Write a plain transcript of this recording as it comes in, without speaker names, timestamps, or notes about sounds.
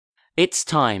It's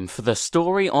time for the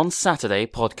Story on Saturday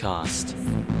podcast.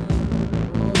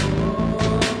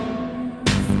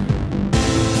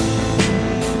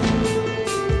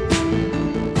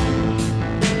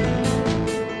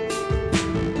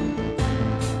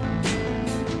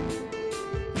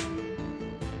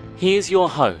 Here's your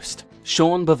host,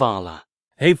 Sean Bavala.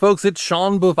 Hey folks, it's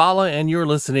Sean Bavala, and you're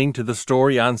listening to the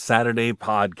Story on Saturday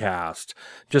podcast.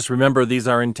 Just remember, these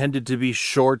are intended to be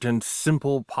short and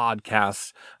simple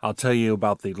podcasts. I'll tell you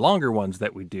about the longer ones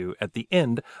that we do at the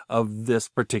end of this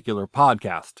particular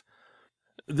podcast.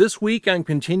 This week, I'm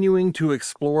continuing to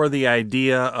explore the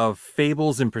idea of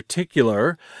fables in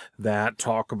particular that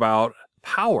talk about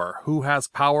power. Who has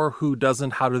power? Who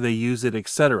doesn't? How do they use it?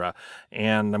 Etc.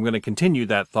 And I'm going to continue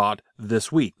that thought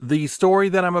this week. The story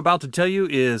that I'm about to tell you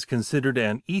is considered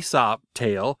an Aesop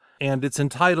tale, and it's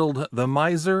entitled The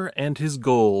Miser and His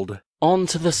Gold. On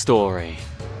to the story.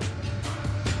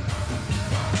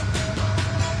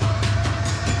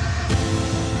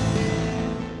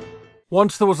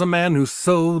 Once there was a man who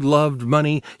so loved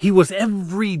money, he was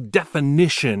every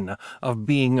definition of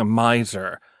being a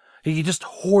miser. He just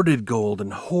hoarded gold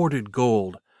and hoarded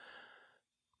gold.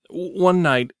 One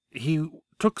night, he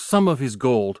took some of his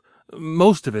gold,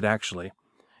 most of it actually,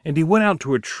 and he went out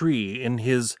to a tree in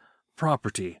his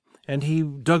property, and he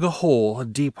dug a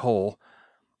deep hole,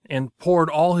 and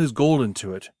poured all his gold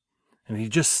into it, and he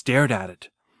just stared at it.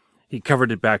 He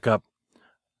covered it back up.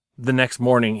 The next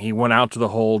morning, he went out to the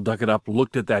hole, dug it up,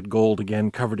 looked at that gold again,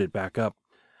 covered it back up.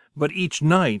 But each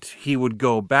night, he would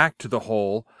go back to the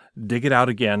hole, dig it out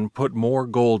again, put more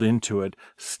gold into it,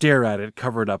 stare at it,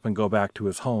 cover it up, and go back to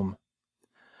his home.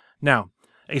 Now,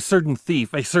 a certain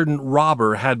thief, a certain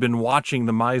robber had been watching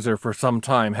the miser for some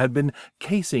time, had been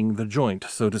casing the joint,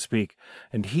 so to speak,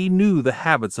 and he knew the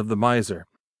habits of the miser.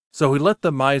 So he let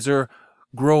the miser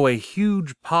grow a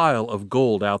huge pile of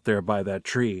gold out there by that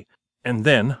tree, and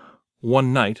then,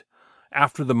 one night,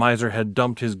 after the miser had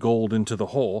dumped his gold into the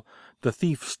hole, the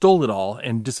thief stole it all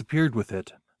and disappeared with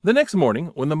it. The next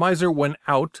morning, when the miser went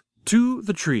out to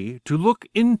the tree to look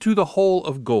into the hole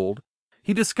of gold,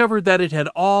 he discovered that it had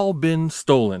all been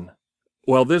stolen.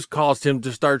 Well, this caused him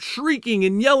to start shrieking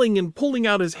and yelling and pulling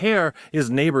out his hair.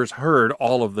 His neighbors heard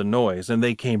all of the noise, and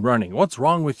they came running. "What's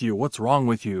wrong with you? What's wrong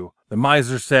with you?" The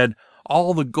miser said,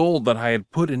 "All the gold that I had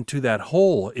put into that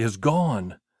hole is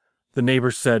gone." The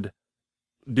neighbors said,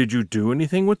 "Did you do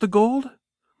anything with the gold?"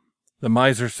 The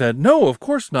miser said, "No, of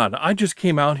course not. I just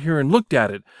came out here and looked at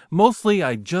it. Mostly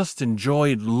I just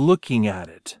enjoyed looking at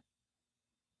it."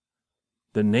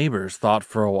 The neighbors thought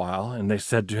for a while, and they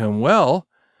said to him, "Well,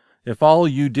 if all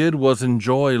you did was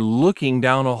enjoy looking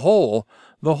down a hole,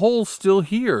 the hole's still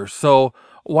here, so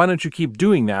why don't you keep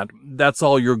doing that? That's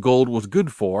all your gold was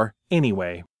good for,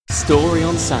 anyway." Story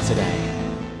on Saturday.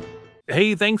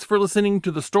 Hey, thanks for listening to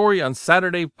the Story on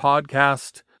Saturday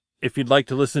podcast. If you'd like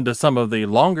to listen to some of the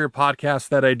longer podcasts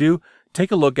that I do,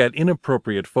 take a look at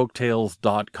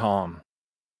inappropriatefolktales.com.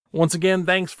 Once again,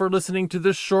 thanks for listening to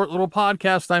this short little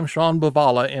podcast. I'm Sean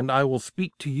Bavala, and I will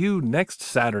speak to you next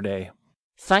Saturday.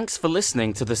 Thanks for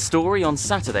listening to the Story on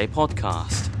Saturday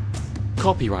podcast.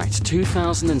 Copyright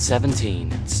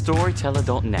 2017,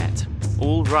 Storyteller.net.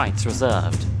 All rights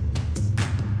reserved.